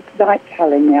somebody last night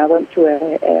telling me, I went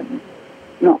to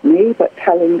not me, but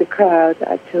telling the crowd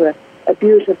to a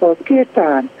beautiful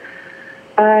kirtan.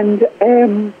 And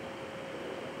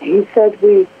he said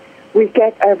we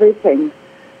get everything,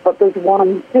 but there's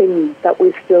one thing that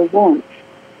we still want.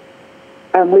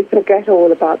 And we forget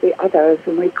all about the others,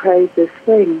 and we crave this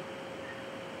thing.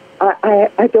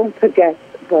 I don't forget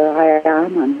where I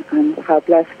am and how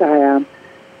blessed I am,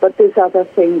 but this other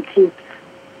thing keeps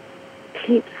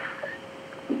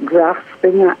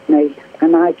grasping at me,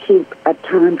 and I keep at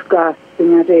times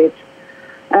grasping at it,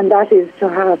 and that is to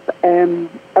have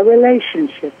a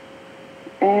relationship,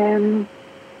 to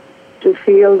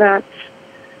feel that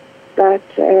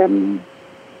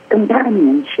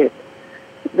companionship,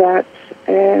 that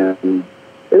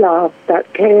love,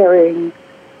 that caring,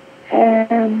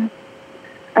 and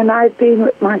I've been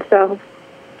with myself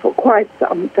for quite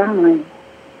some time,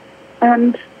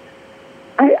 and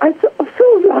I sort of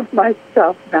love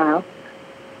myself now,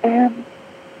 and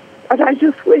I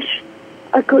just wish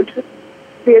I could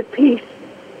be at peace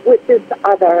with this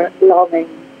other longing,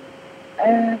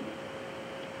 to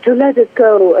let it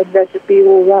go and let it be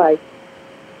all right,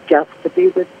 just to be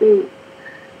with you.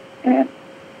 And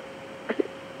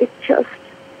it just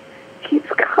keeps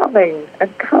coming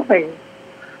and coming,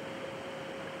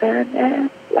 and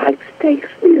life takes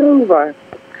me over.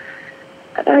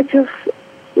 And I just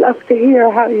love to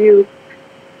hear how you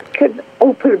can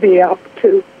open me up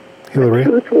to Hillary? the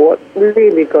truth of what's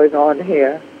really going on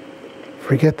here.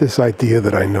 Forget this idea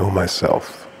that I know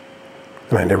myself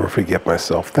and I never forget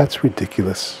myself. That's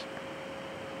ridiculous.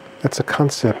 That's a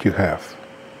concept you have.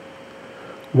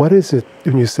 What is it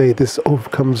when you say this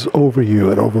comes over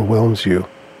you and overwhelms you?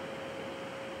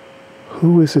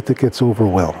 Who is it that gets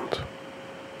overwhelmed?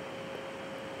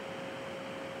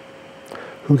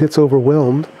 Who gets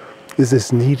overwhelmed is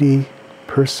this needy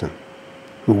person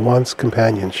who wants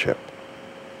companionship.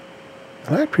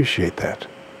 And I appreciate that.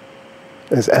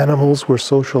 As animals, we're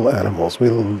social animals. We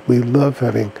love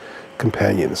having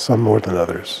companions, some more than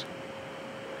others.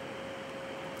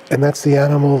 And that's the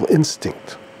animal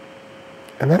instinct.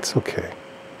 And that's okay.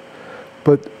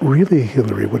 But really,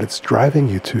 Hillary, what it's driving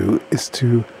you to is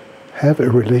to have a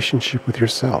relationship with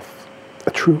yourself.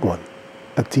 A true one.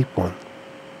 A deep one.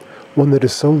 One that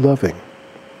is so loving,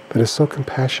 that is so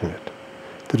compassionate,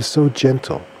 that is so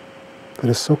gentle, that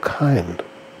is so kind,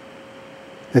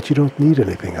 that you don't need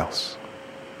anything else.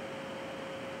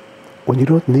 When you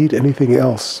don't need anything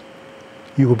else,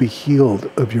 you will be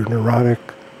healed of your neurotic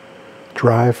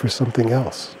drive for something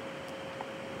else.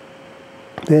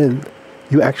 Then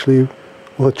you actually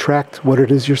will attract what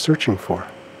it is you're searching for.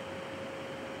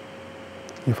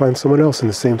 You find someone else in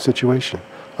the same situation.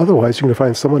 Otherwise, you're going to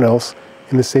find someone else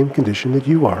in the same condition that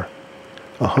you are.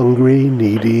 A hungry,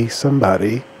 needy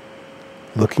somebody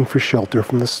looking for shelter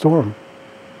from the storm.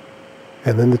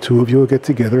 And then the two of you will get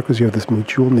together because you have this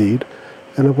mutual need,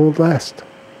 and it won't last.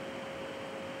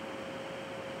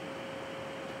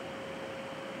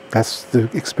 That's the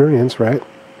experience, right?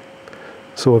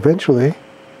 So eventually,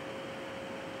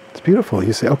 it's beautiful.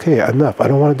 You say, okay, enough. I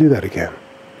don't want to do that again.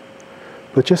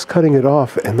 But just cutting it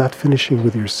off and not finishing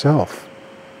with yourself,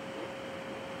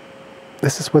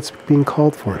 this is what's being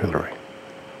called for, Hillary.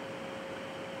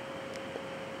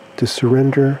 To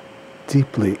surrender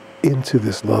deeply into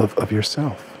this love of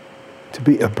yourself. To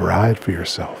be a bride for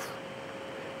yourself.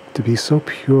 To be so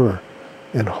pure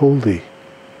and holy,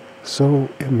 so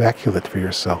immaculate for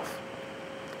yourself,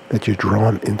 that you're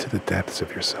drawn into the depths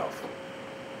of yourself.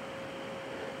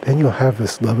 Then you'll have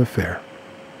this love affair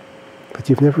that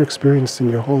you've never experienced in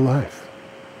your whole life.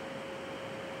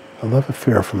 A love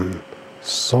affair from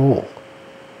soul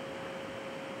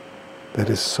that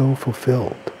is so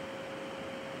fulfilled,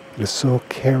 that is so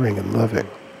caring and loving,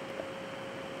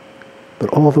 that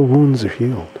all the wounds are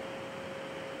healed.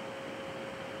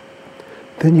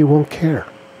 Then you won't care.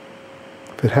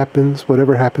 If it happens,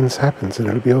 whatever happens, happens, and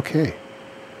it'll be okay.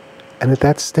 And at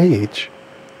that stage,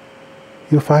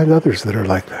 you'll find others that are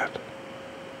like that.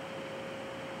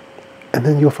 And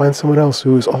then you'll find someone else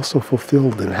who is also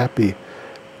fulfilled and happy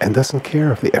and doesn't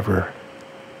care if they ever,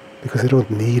 because they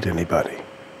don't need anybody.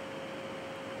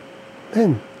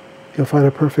 Then you'll find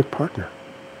a perfect partner.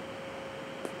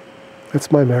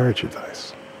 That's my marriage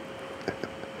advice.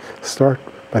 Start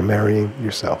by marrying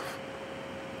yourself.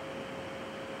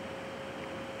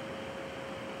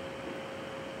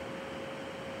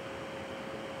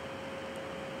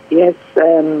 Yes,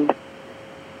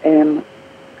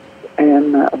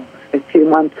 a few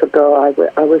months ago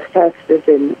I was tested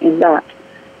in that.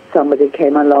 Somebody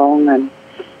came along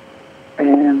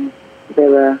and they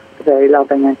were very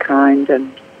loving and kind,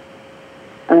 and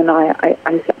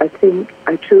I think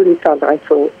I truly felt their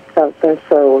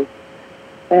soul,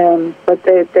 but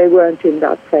they weren't in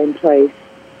that same place,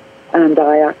 and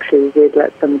I actually did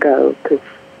let them go because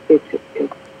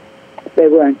they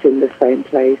weren't in the same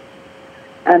place.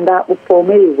 And that for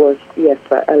me was, yes,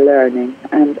 a learning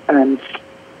and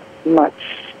much.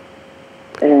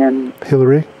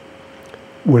 Hillary,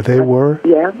 where they were,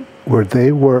 yeah, where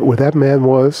that man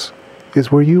was,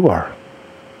 is where you are.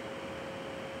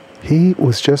 He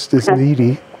was just as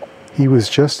needy. He was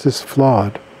just as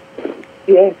flawed.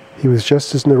 yes, He was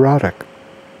just as neurotic.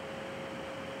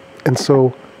 And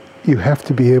so you have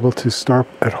to be able to start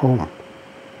at home.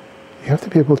 You have to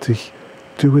be able to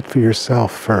do it for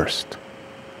yourself first.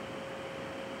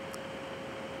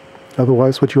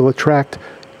 Otherwise, what you'll attract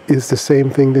is the same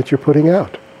thing that you're putting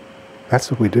out.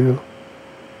 That's what we do.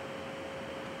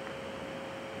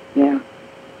 yeah.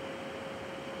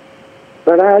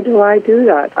 But how do I do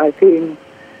that? I've been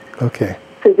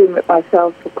sitting with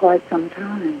myself for quite some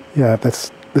time. Yeah,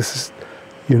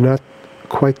 you're not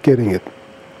quite getting it.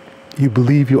 You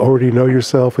believe you already know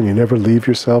yourself and you never leave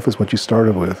yourself is what you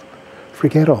started with.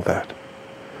 Forget all that.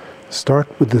 Start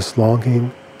with this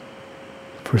longing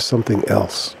for something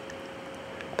else.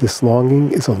 This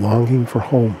longing is a longing for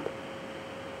home.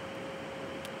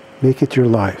 Make it your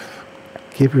life.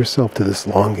 Give yourself to this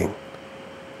longing.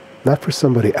 Not for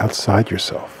somebody outside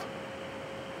yourself,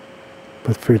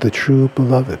 but for the true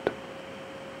beloved.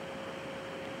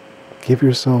 Give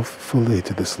yourself fully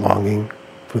to this longing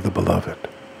for the beloved.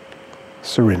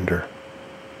 Surrender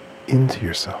into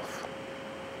yourself.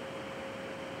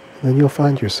 And then you'll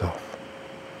find yourself.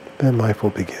 Then life will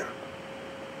begin.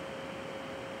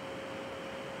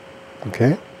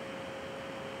 Okay?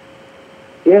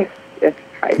 Yes,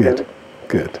 I Good. do.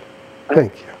 Good.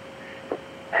 Thank you.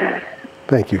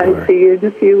 Thank you, I'll Hillary. see you in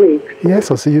a few weeks. Yes,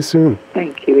 I'll see you soon.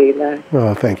 Thank you, Eli.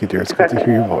 Oh, thank you, dear. It's good to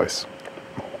hear your voice.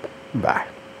 Bye.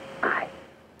 Bye.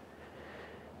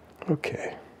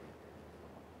 Okay.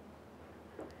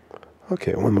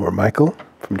 Okay, one more. Michael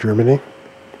from Germany.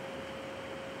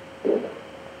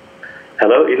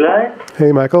 Hello, Eli.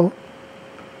 Hey, Michael.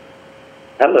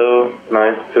 Hello,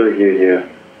 nice to hear you.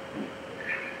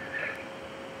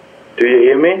 Do you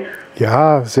hear me?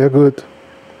 Ja, sehr gut.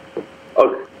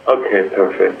 Oh, okay,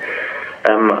 perfect.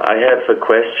 I have a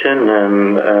question,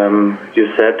 and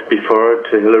you said before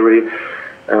to Hillary,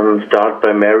 start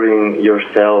by marrying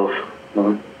yourself,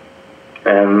 and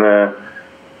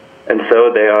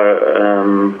so there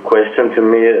are questions to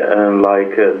me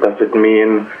like, does it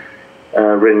mean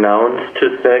renounce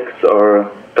to sex, or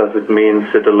does it mean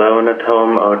sit alone at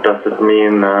home, or does it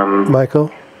mean Michael?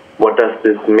 what does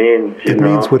this mean? It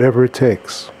means whatever it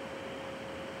takes.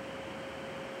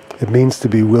 It means to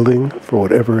be willing for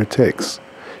whatever it takes.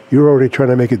 You're already trying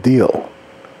to make a deal.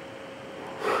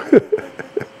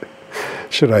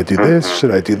 Should I do this?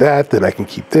 Should I do that? Then I can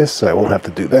keep this. I won't have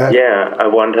to do that. Yeah, I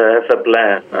want to have a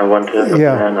plan. I want to have a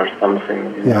plan or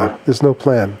something. You know? There's no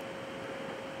plan.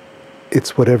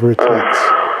 It's whatever it takes.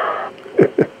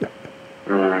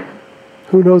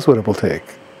 Who knows what it will take?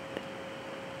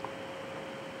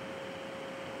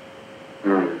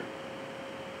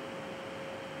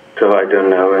 So I don't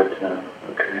know it.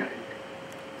 Okay.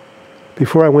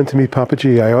 Before I went to meet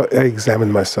Papaji, I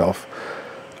examined myself.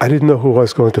 I didn't know who I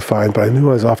was going to find, but I knew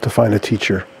I was off to find a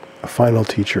teacher, a final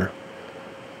teacher.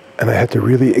 And I had to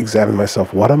really examine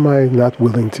myself. What am I not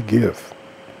willing to give?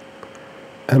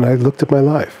 And I looked at my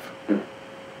life.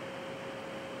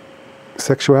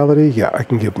 Sexuality, yeah, I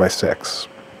can give my sex.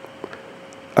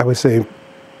 I would say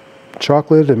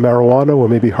chocolate and marijuana were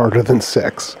maybe harder than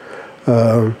sex.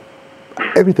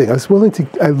 Everything. I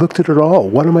looked at it all.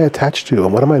 What am I attached to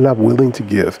and what am I not willing to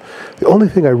give? The only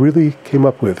thing I really came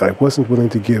up with I wasn't willing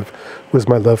to give was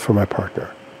my love for my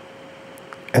partner.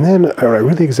 And then when I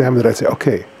really examined it, I'd say,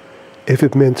 okay, if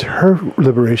it meant her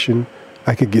liberation,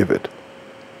 I could give it.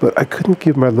 But I couldn't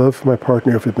give my love for my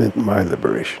partner if it meant my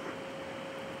liberation.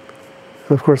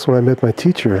 And of course, when I met my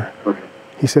teacher,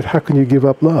 he said, how can you give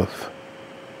up love?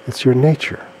 It's your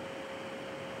nature.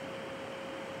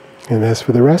 And as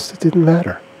for the rest, it didn't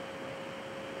matter.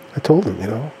 I told him,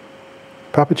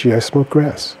 Papaji, I smoke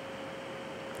grass.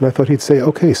 And I thought he'd say,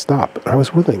 okay, stop. And I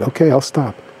was willing. Okay, I'll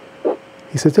stop.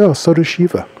 He said, oh, so does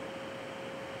Shiva.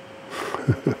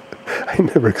 I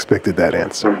never expected that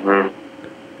answer.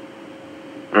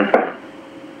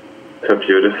 So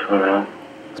beautiful, yeah.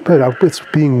 But it's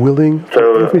being willing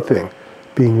for everything.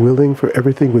 Being willing for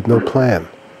everything with no plan.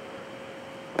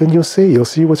 Then you'll see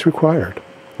what's required.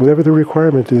 Whatever the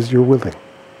requirement is, you're willing.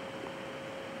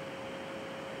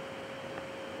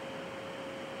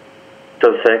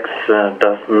 So sex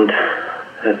doesn't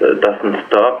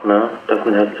stop, no?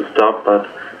 Doesn't have to stop, but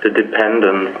the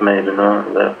dependence maybe, no?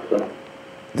 That's,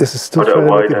 this is still trying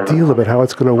to make a deal about how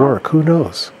it's going to work. Who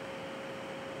knows?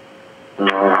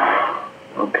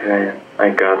 Okay, I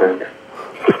got it.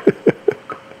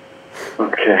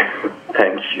 Okay,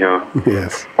 thank you.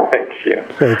 Yes. Thank you.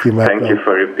 Thank you, Michael. Thank you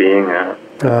for being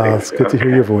it's good to hear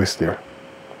your voice, dear.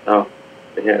 Oh,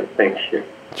 yeah, thank you.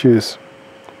 Cheers.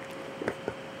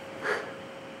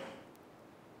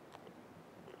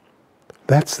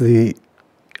 That's the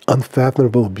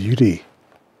unfathomable beauty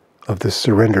of this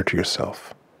surrender to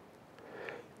yourself.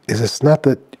 It's not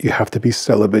that you have to be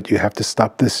celibate, you have to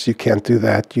stop this, you can't do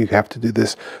that, you have to do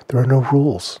this. There are no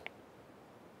rules.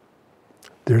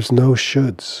 There's no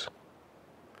shoulds.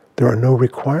 There are no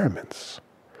requirements.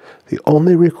 The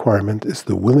only requirement is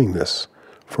the willingness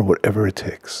for whatever it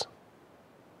takes.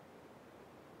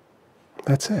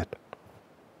 That's it.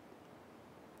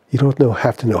 You don't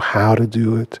have to know how to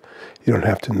do it. You don't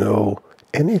have to know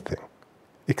anything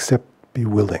except be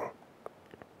willing.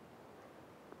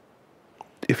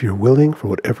 If you're willing for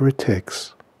whatever it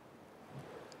takes,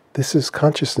 this is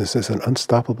consciousness as an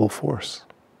unstoppable force.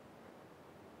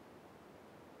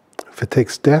 If it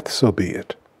takes death, so be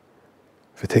it.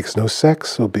 If it takes no sex,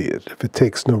 so be it. If it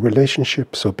takes no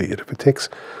relationship, so be it. If it takes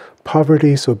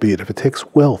poverty, so be it. If it takes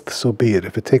wealth, so be it.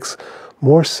 If it takes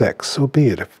more sex, so be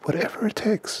it. Whatever it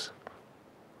takes.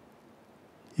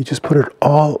 You just put it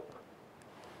all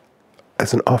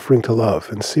as an offering to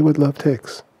love and see what love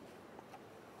takes.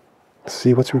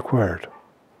 See what's required.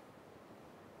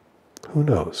 Who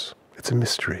knows? It's a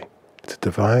mystery. It's a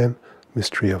divine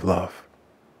mystery of love.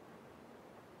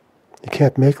 You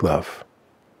can't make love,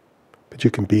 but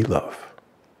you can be love.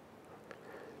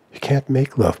 You can't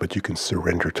make love, but you can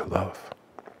surrender to love.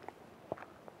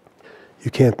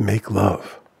 You can't make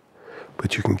love,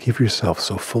 but you can give yourself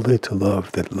so fully to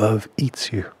love that love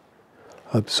eats you,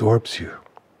 absorbs you.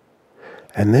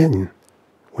 And then,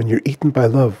 when you're eaten by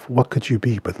love, what could you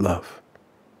be but love?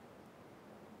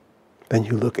 Then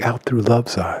you look out through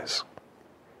love's eyes.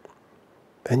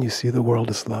 Then you see the world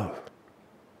as love.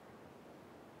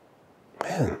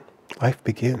 Man, life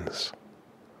begins.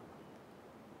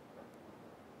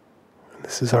 And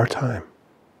this is our time.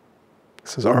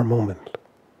 This is our moment.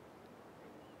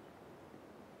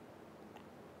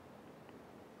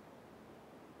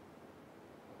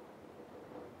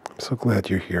 I'm so glad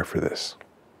you're here for this.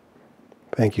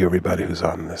 Thank you, everybody who's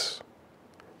on this.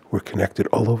 We're connected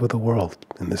all over the world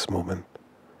in this moment.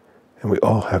 And we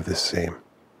all have this same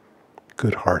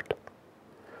good heart,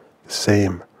 the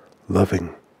same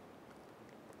loving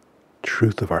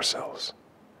truth of ourselves,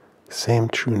 the same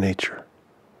true nature.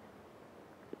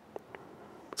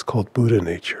 It's called Buddha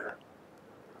nature,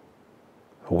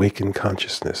 awakened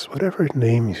consciousness, whatever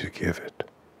names you give it,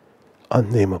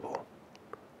 unnameable,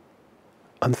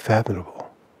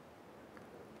 unfathomable,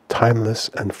 timeless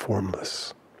and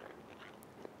formless.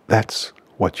 That's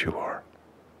what you are.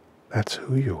 That's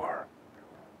who you are.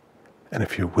 And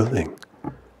if you're willing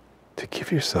to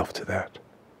give yourself to that,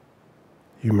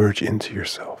 you merge into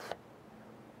yourself.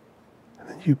 And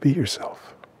then you be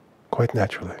yourself, quite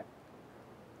naturally.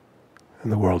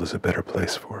 And the world is a better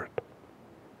place for it.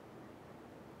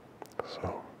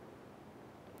 So,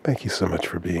 thank you so much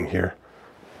for being here.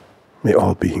 May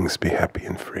all beings be happy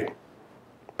and free.